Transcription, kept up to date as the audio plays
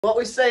What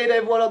we're saying,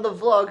 everyone, on the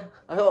vlog,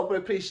 I hope we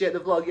appreciate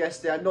the vlog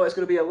yesterday. I know it's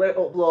going to be a late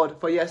upload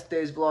for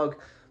yesterday's vlog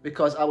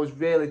because I was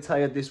really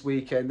tired this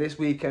weekend. This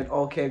weekend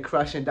all came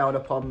crashing down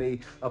upon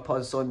me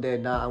upon Sunday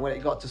night. And when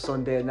it got to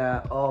Sunday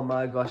night, oh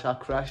my gosh, I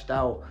crashed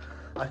out.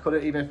 I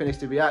couldn't even finish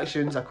the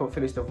reactions. I couldn't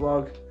finish the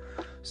vlog.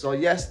 So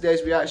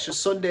yesterday's reaction,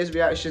 Sunday's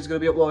reaction is going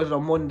to be uploaded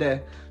on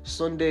Monday.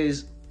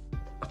 Saturday's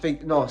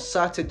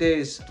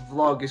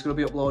vlog is going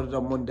to be uploaded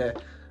on Monday.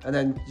 And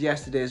then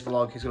yesterday's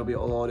vlog is going to be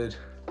uploaded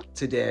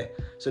today.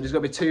 So there's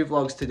going to be 2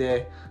 vlogs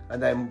today,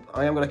 and then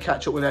I am going to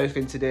catch up with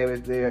everything today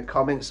with the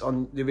comments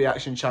on the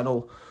reaction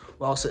channel,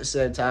 whilst at the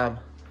same time,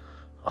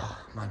 oh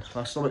man,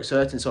 my stomach's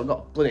hurting, so I've got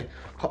a bloody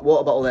hot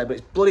water bottle there, but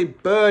it's bloody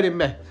burning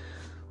me.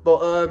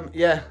 But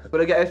yeah, I'm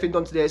going to get everything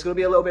done today. It's going to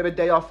be a little bit of a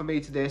day off for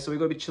me today, so we're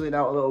going to be chilling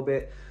out a little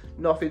bit.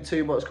 Nothing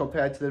too much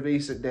compared to the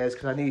recent days,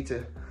 because I need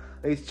to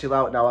chill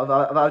out now.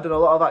 I've done a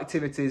lot of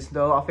activities,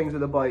 done a lot of things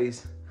with the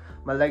boys.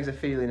 My legs are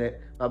feeling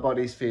it, my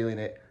body's feeling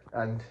it,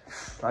 and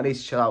I need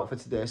to chill out for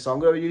today. So I'm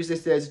going to use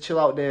this day as a chill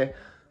out day,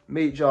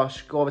 meet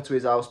Josh, go over to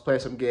his house, play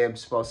some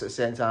games, whilst at the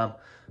same time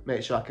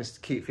make sure I can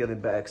keep feeling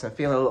better, because I'm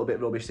feeling a little bit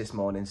rubbish this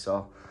morning.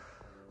 So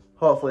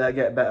hopefully I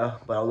get better,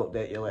 but I'll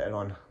update you later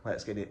on.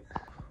 Let's get it.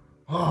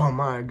 Oh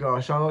my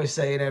gosh, I'm always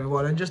saying,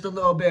 everyone, and just a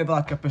little bit of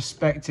like a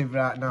perspective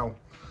right now.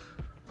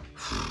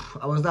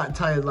 I was that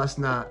tired last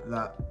night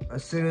that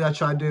as soon as I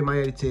tried doing my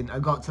editing, I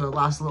got to the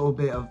last little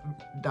bit of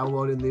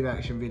downloading the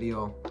reaction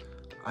video,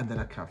 and then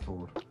I can't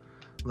forward.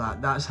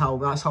 Like that's how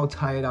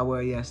tired I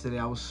were yesterday.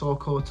 I was so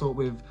caught up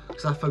with,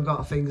 because I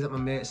forgot things at my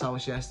mate's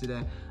house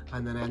yesterday,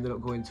 and then I ended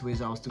up going to his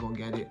house to go and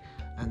get it.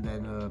 And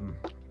then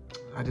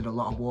I did a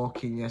lot of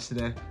walking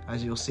yesterday,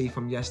 as you'll see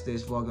from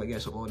yesterday's vlog that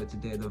gets uploaded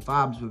today. The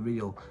vibes were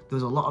real. There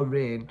was a lot of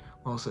rain,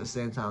 whilst at the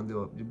same time they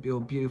were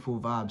beautiful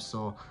vibes.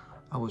 So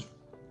I was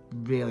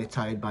really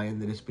tired by the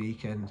end of this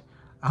weekend.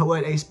 I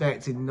weren't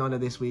expecting none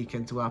of this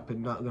weekend to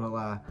happen, not gonna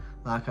lie.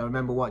 Like, I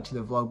remember watching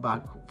the vlog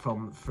back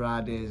from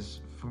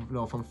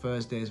from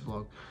Thursday's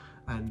vlog,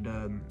 and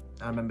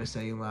I remember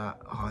saying like,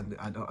 oh,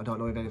 I don't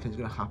know if anything's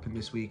gonna happen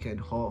this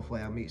weekend.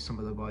 Hopefully I'll meet some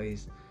of the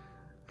boys.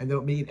 I ended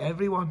up meeting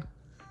everyone.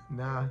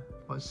 Nah,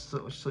 it was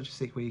such a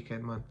sick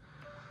weekend, man.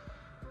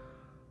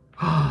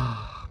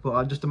 But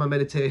I'm just in my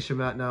meditation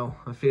right now.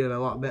 I'm feeling a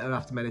lot better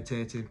after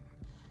meditating.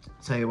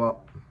 Tell you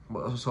what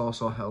has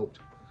also helped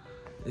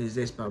is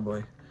this bad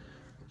boy.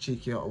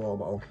 Cheeky hot water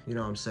bottle, you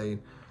know what I'm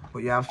saying.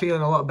 But yeah, I'm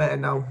feeling a lot better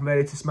now. I'm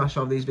ready to smash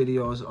off these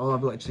videos. All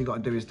I've literally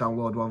got to do is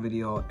download one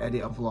video,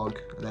 edit a vlog,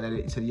 and then edit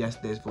it to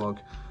yesterday's vlog.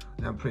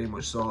 And I'm pretty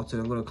much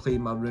sorted. I'm going to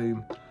clean my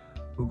room.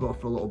 We'll go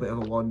for a little bit of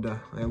a wander.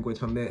 I am going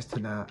to my mates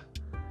tonight.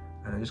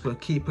 And I'm just going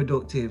to keep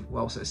productive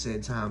whilst at the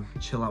same time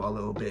chill out a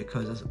little bit,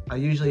 because I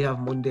usually have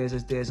Mondays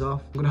as days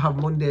off. I'm going to have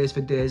Mondays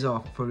for days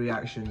off for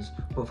reactions,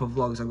 but for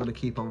vlogs I'm going to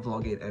keep on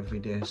vlogging every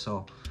day.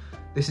 So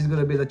this is going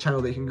to be the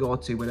channel that you can go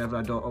to whenever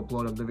I don't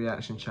upload on the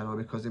reaction channel,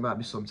 because there might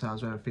be some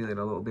times when I'm feeling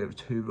a little bit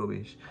too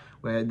rubbish,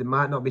 where there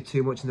might not be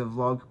too much in the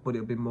vlog, but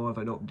it'll be more of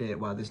an update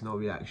while there's no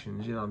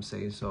reactions, you know what I'm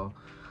saying. So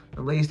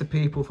at least the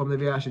people from the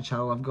reaction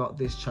channel have got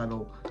this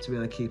channel to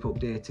really keep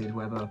updated,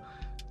 whether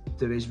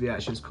there is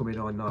reactions coming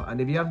or not.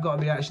 And if you have got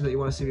a reaction that you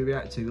want to see me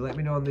react to, let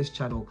me know on this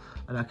channel,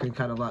 and I can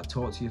kind of like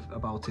talk to you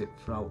about it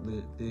throughout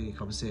the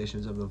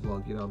conversations of the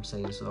vlog, you know what I'm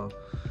saying. So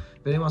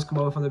if anyone's come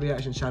over from the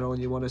reaction channel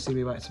and you want to see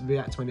me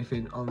react to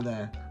anything on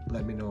there,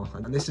 let me know.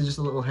 And this is just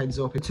a little heads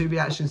up. 2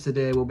 reactions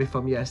today will be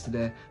from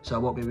yesterday, so I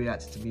won't be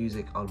reacting to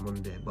music on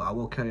Monday, but I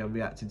will carry on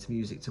reacting to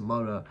music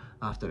tomorrow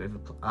after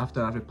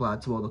I've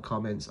replied to all the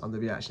comments on the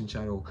reaction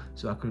channel,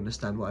 so I can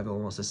understand what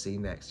everyone wants to see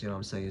next, you know what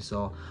I'm saying.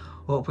 So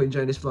hope you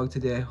enjoyed this vlog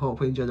today.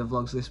 Hope you enjoy the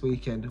vlogs this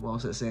weekend,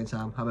 whilst at the same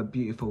time have a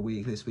beautiful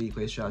week this week,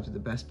 where you strive to be the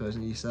best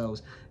version of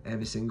yourselves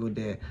every single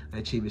day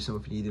and achieve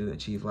something you didn't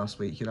achieve last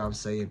week, you know what I'm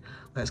saying.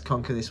 Let's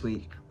conquer this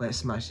week, let's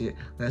smash it,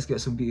 let's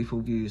get some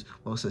beautiful views,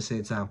 whilst at the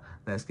same time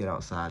let's get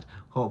outside.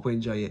 Hope you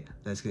enjoy it.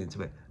 Let's get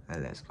into it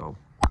and let's go.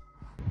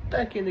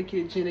 Back in the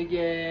kitchen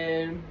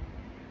again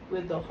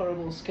with the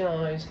horrible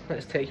skies.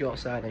 Let's take you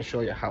outside and show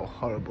you how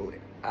horrible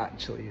it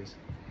actually is.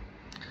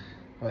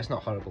 Well, it's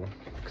not horrible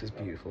because it's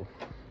beautiful.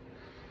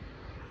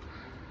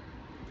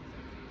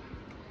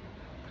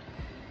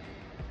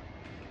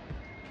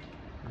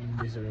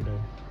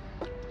 Miserable.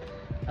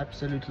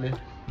 Absolutely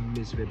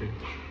miserable.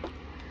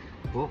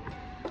 But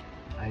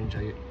I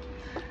enjoy it.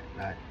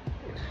 Right.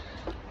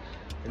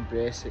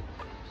 Embrace it.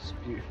 It's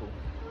beautiful.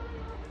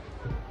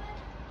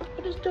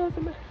 What is doing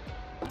for me?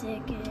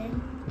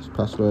 Digging. What's the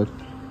password?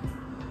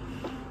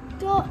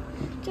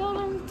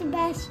 Jordan's the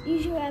best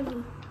user ever.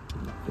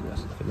 I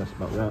think that's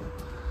about right.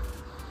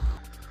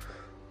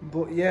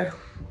 But yeah,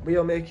 we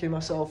are making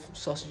myself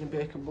sausage and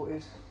bacon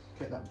butties.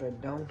 Get that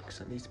bread down because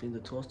it needs to be in the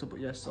toaster. But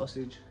yeah,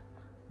 sausage,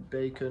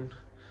 bacon,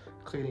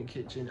 cleaning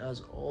kitchen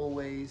as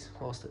always,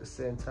 whilst at the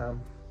same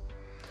time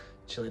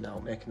chilling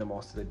out, making the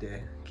most of the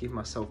day, keeping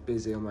myself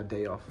busy on my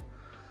day off.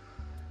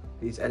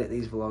 Need to edit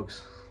these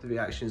vlogs. The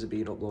reactions are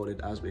being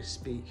uploaded as we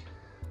speak.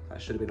 That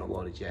should have been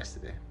uploaded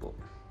yesterday, but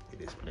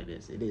it is what it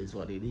is. It is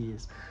what it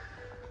is.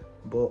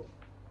 But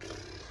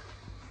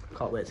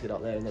Can't wait to get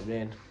out there in the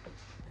rain,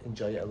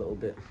 enjoy it a little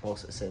bit,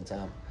 whilst at the same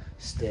time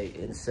stay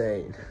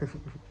insane.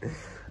 I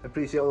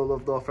appreciate all the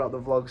love though throughout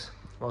the vlogs,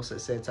 whilst at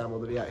the same time all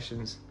the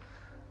reactions.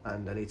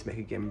 And I need to make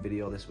a gaming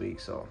video this week,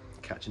 so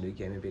catch a new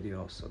gaming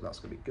video, so that's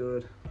gonna be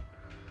good.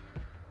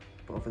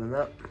 But other than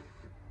that,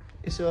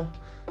 it's a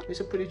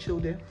pretty chill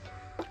day.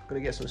 I'm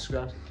gonna get some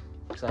scran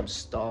because I'm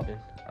starving.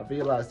 I've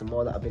realised the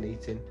more that I've been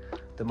eating,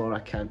 the more I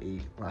can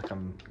eat. Like,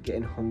 I'm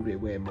getting hungry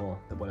way more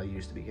than what I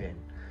used to be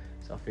getting.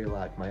 So I feel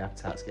like my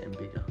appetite's getting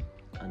bigger,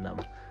 and I'm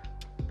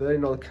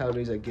burning all the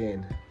calories I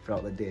gain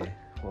throughout the day,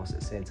 whilst at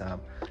the same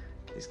time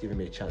it's giving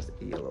me a chance to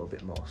eat a little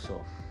bit more.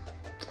 So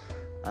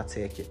I'll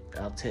take it.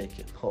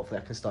 Hopefully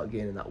I can start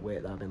gaining that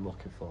weight that I've been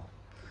looking for.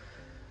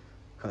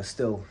 Because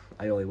still,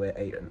 I only weigh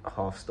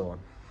 8.5 stone.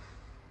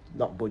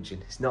 Not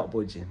budging, it's not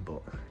budging,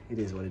 but it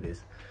is what it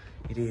is.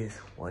 It is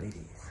what it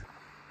is.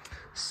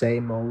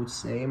 Same old,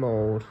 same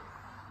old.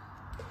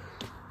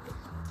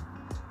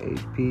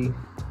 HP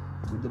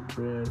with the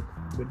brand,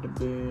 with the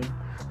band,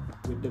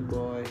 with the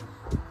boy.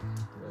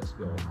 Let's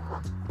go.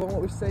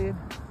 What we're saying,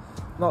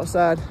 I'm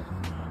outside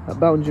at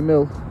Boundary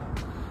Mill,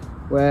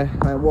 where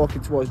I'm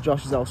walking towards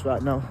Josh's house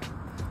right now.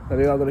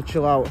 Maybe I'm gonna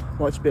chill out,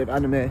 watch a bit of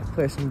anime,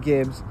 play some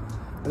games.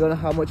 I don't know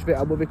how much of it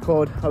I will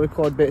record. I'll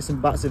record bits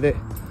and bats of it,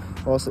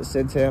 also at the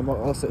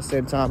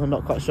same time. I'm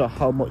not quite sure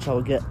how much I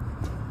will get,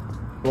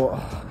 but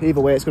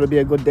either way, it's gonna be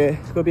a good day.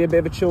 It's gonna be a bit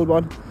of a chilled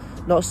one.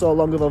 Not so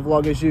long of a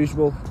vlog as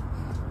usual,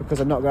 because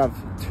I'm not gonna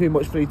have too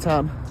much free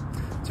time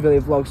to really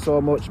vlog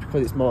so much,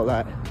 because it's more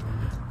like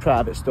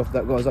private stuff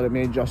that goes on with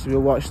me and Josh.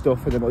 We'll watch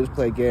stuff and then we'll just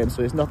play games,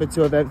 so it's nothing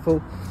too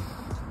eventful.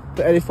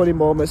 But any funny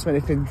moments,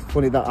 anything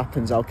funny that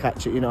happens, I'll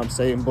catch it, you know what I'm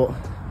saying. But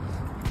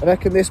I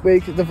reckon this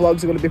week the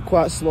vlogs are going to be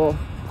quite slow,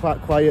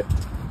 quite quiet.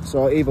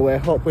 So either way,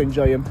 hope we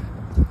enjoy them.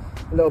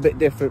 A little bit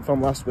different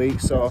from last week,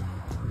 so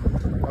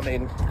I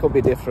mean, it could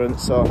be different,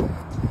 so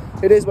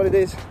it is what it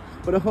is.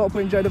 But I hope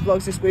we enjoyed the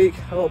vlogs this week.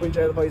 I hope we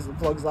enjoyed the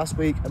vlogs last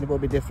week, and they will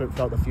be different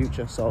throughout the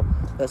future, so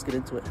let's get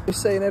into it.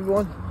 Just saying,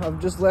 everyone, I've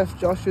just left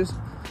Josh's,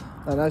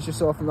 and as you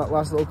saw from that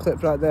last little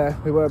clip right there,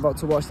 we were about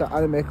to watch that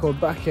anime called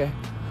Baki,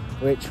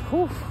 which,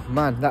 whew,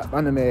 man, that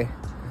anime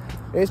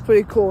is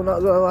pretty cool, not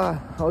gonna lie.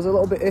 I was a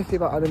little bit iffy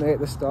about anime at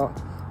the start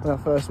when I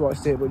first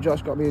watched it, but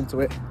Josh got me into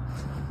it,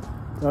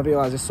 and I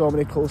realised there's so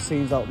many cool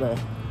scenes out there.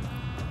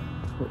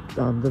 But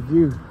damn, the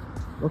view,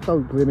 look how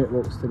grim it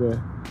looks today.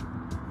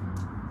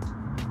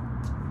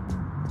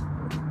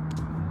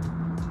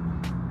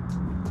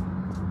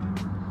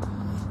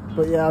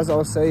 But yeah, as I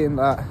was saying,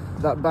 that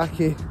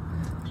Baki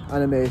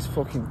anime is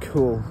fucking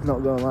cool,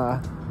 not gonna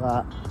lie.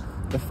 Like,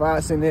 the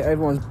fights in it,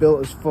 everyone's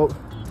built as fuck,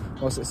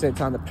 whilst at the same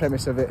time the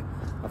premise of it,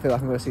 I feel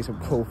like I'm gonna see some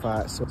cool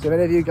fights. So if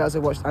any of you guys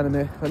have watched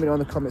anime, let me know in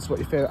the comments what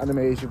your favourite anime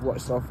is you've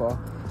watched so far,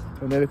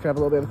 and maybe we can have a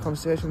little bit of a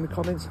conversation in the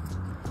comments,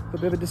 a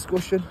bit of a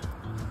discussion.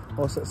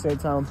 Whilst at the same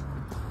time,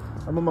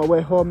 I'm on my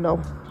way home now.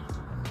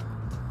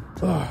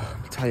 Oh,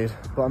 I'm tired,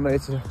 but I'm ready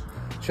to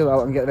chill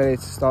out and get ready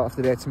to start off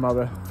the day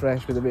tomorrow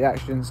fresh with the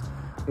reactions.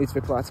 Need to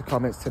reply to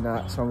comments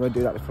tonight, so I'm going to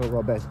do that before I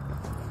go to bed,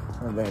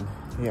 and then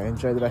yeah,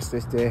 enjoy the rest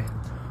of this day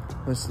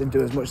and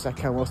do as much as I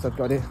can whilst I've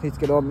got it. Need to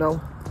get home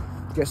now,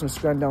 get some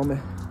scran down me,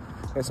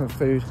 get some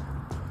food,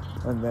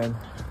 and then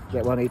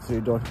get what I need to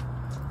do done,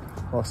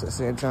 whilst at the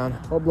same time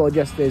upload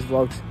yesterday's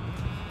vlogs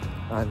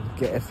and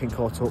get everything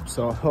caught up.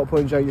 So hope you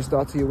enjoy your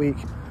start to your week,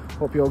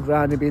 hope you're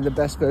grinding, being the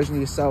best version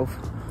of yourself,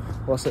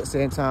 whilst at the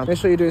same time make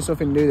sure you're doing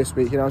something new this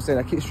week, you know what I'm saying.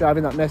 I keep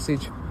striving that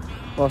message,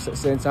 whilst at the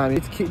same time you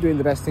need to keep doing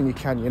the best thing you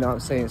can, you know what I'm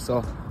saying.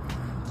 So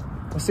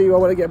I'll see you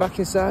all when I get back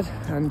inside,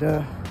 and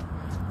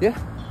yeah.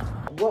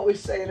 What we're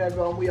saying,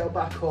 everyone, we are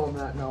back home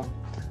right now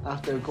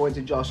after going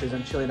to Josh's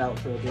and chilling out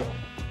for a bit.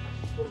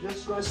 But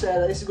just going to say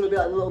that this is going to be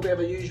like a little bit of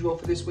a usual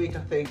for this week,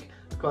 I think,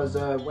 because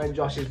when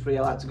Josh is free,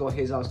 I like to go to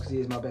his house because he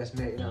is my best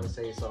mate, you know what I'm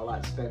saying. So I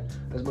like to spend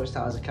as much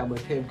time as I can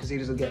with him because he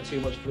doesn't get too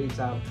much free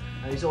time,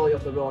 and he's only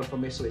up the road from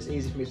me, so it's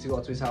easy for me to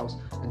go to his house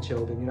and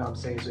chill with him, you know what I'm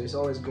saying. So it's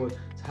always good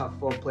to have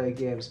fun, play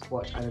games,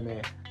 watch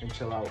anime and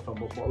chill out from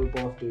what we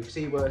both do, because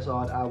he works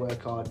hard, I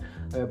work hard,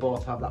 and we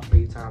both have that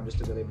free time just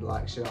to really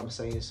relax, you know what I'm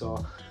saying.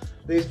 So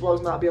these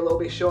vlogs might be a little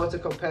bit shorter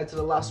compared to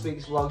the last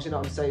week's vlogs, you know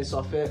what I'm saying. So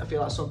I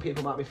feel like some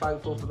people might be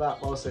thankful for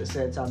that, whilst at the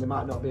same time there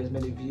might not be as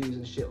many views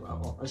and shit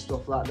and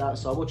stuff like that.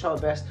 So I will try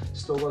my best to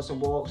still go on some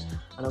walks,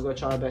 and I'm going to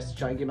try my best to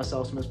try and give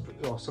myself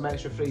some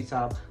extra free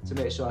time to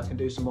make sure I can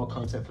do some more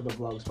content for the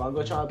vlogs. But I'm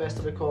going to try my best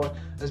to record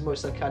as much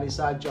as I can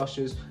inside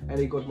Josh's,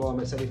 any good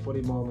moments, any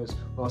funny moments,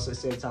 whilst at the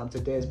same time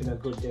today's been a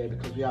good day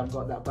because we have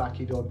got that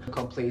Baki done,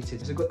 completed.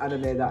 It's a good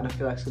anime that, and I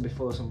feel like it's going to be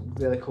full of some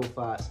really cool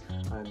fights,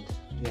 and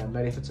yeah, I'm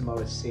ready for tomorrow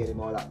to see any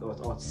more of that,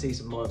 or to see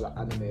some more of that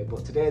anime.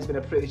 But today has been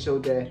a pretty chill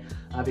day.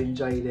 I've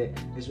enjoyed it.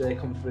 It's really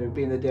come through,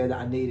 being the day that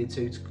I needed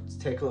to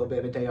take a little bit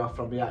of a day off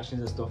from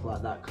reactions and stuff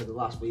like that, because the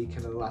last week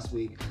and the last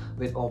week I've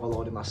been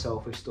overloading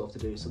myself with stuff to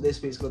do. So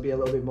this week's going to be a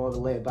little bit more of a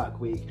laid back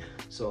week,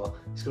 so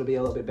it's going to be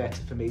a little bit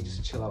better for me just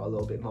to chill out a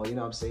little bit more, you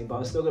know what I'm saying? But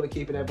I'm still going to be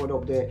keeping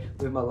everyone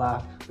updated with my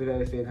life, with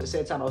everything. At the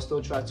same time, I'll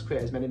still try to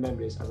create as many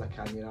memories as I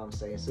can, you know what I'm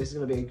saying? So this is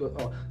going to be a good,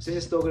 so this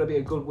is still going to be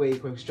a good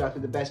week. We're strive for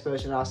the best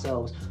version of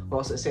ourselves, but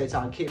also at the same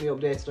time keep me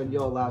updated on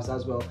your lives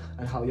as well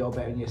and how you're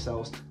bettering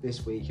yourselves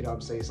this week, you know what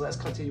I'm saying? So let's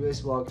continue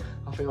this vlog.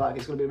 I feel like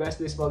it's going to be the rest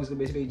of this vlog is going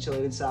to be me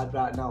chilling inside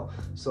right now.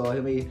 So I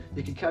mean,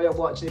 you can carry on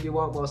watching if you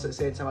want, whilst at the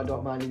same time I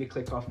don't mind if you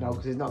click off now,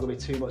 because there's not going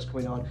to be too much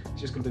coming on.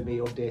 It's just going to be me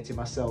updating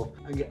myself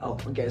and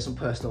getting some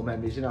personal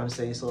memories, you know what I'm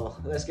saying? So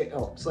let's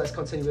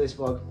continue with this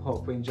vlog.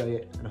 Hope we enjoy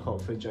it, and I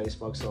hope you enjoy this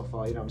vlog so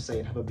far, you know what I'm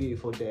saying? Have a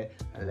beautiful day,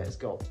 and let's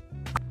go.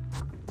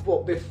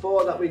 But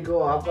before that we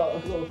go, I've got a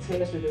little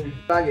taste with them.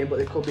 Banging, but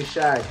they could be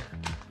shy.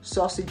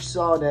 Sausage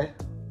sarnie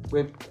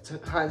with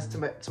Heinz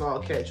tomato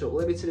ketchup,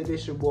 limited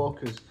edition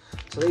Walkers.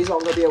 So these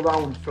aren't going to be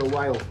around for a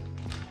while,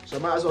 so I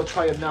might as well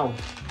try them now.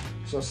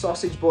 So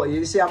sausage butty,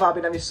 you see I've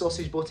been having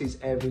sausage butties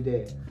every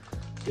day.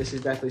 This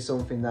is definitely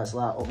something that's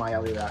like up my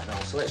alley right now,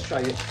 so let's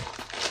try it.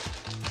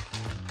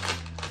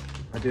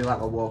 I do like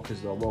my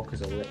Walkers though,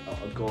 Walkers are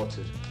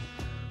goated.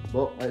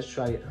 But let's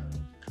try it.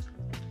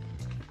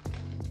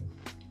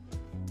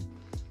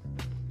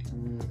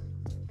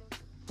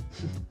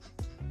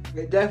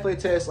 It definitely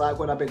tastes like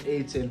what I've been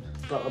eating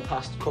for the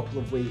past couple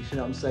of weeks, you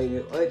know what I'm saying?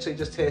 It literally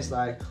just tastes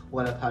like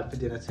what I've had for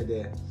dinner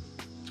today,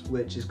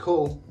 which is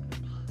cool,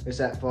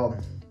 except for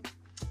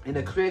in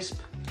a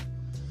crisp,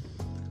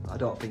 I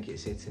don't think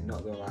it's hitting,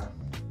 not gonna lie.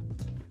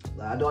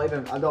 Like, I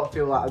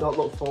don't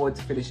look forward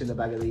to finishing the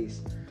bag of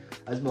these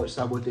as much as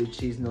I would do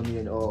cheese and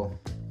onion or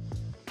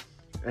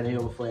any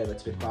other flavour,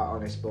 to be quite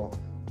honest, but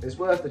it's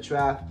worth the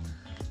try.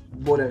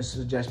 Wouldn't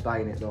suggest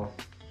buying it though.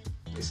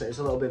 It's a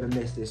little bit of a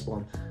miss, this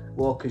one.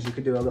 Walkers, you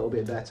could do a little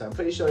bit better. I'm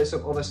pretty sure there's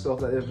some other stuff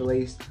that they've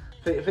released.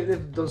 I think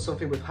they've done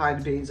something with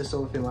Heinz beans or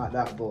something like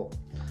that, but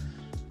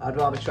I'd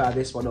rather try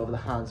this one over the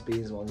Heinz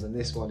beans ones, and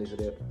this one is a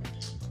bit,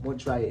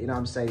 won't try it, you know what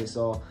I'm saying?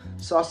 So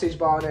sausage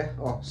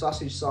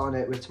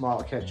sarnie with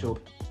tomato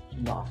ketchup,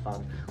 not a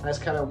fan. Let's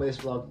carry on with this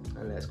vlog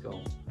and let's go.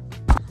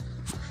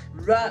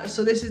 Right,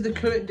 so this is the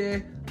current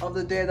day of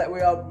the day that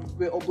we're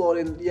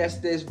uploading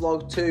yesterday's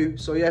vlog too.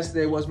 So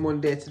yesterday was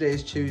Monday, today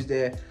is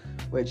Tuesday,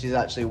 which is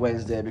actually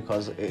Wednesday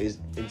because it is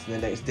into the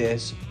next day.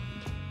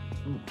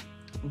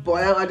 But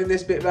I am adding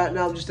this bit right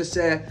now just to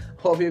say,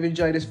 hope you've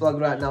enjoyed this vlog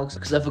right now,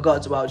 because I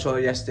forgot to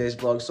outro yesterday's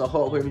vlog. So I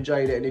hope you've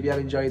enjoyed it, and if you have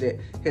enjoyed it,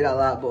 hit that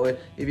like button.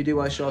 If you do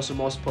want to show some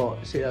more support,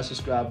 hit that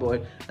subscribe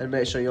button, and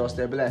make sure you all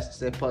stay blessed,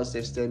 stay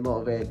positive, stay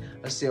motivated.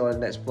 I'll see you on the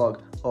next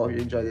vlog. Hope you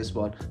enjoyed this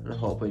one, and I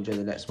hope you enjoy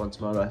the next one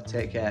tomorrow.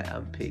 Take care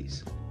and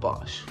peace.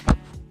 Bosh.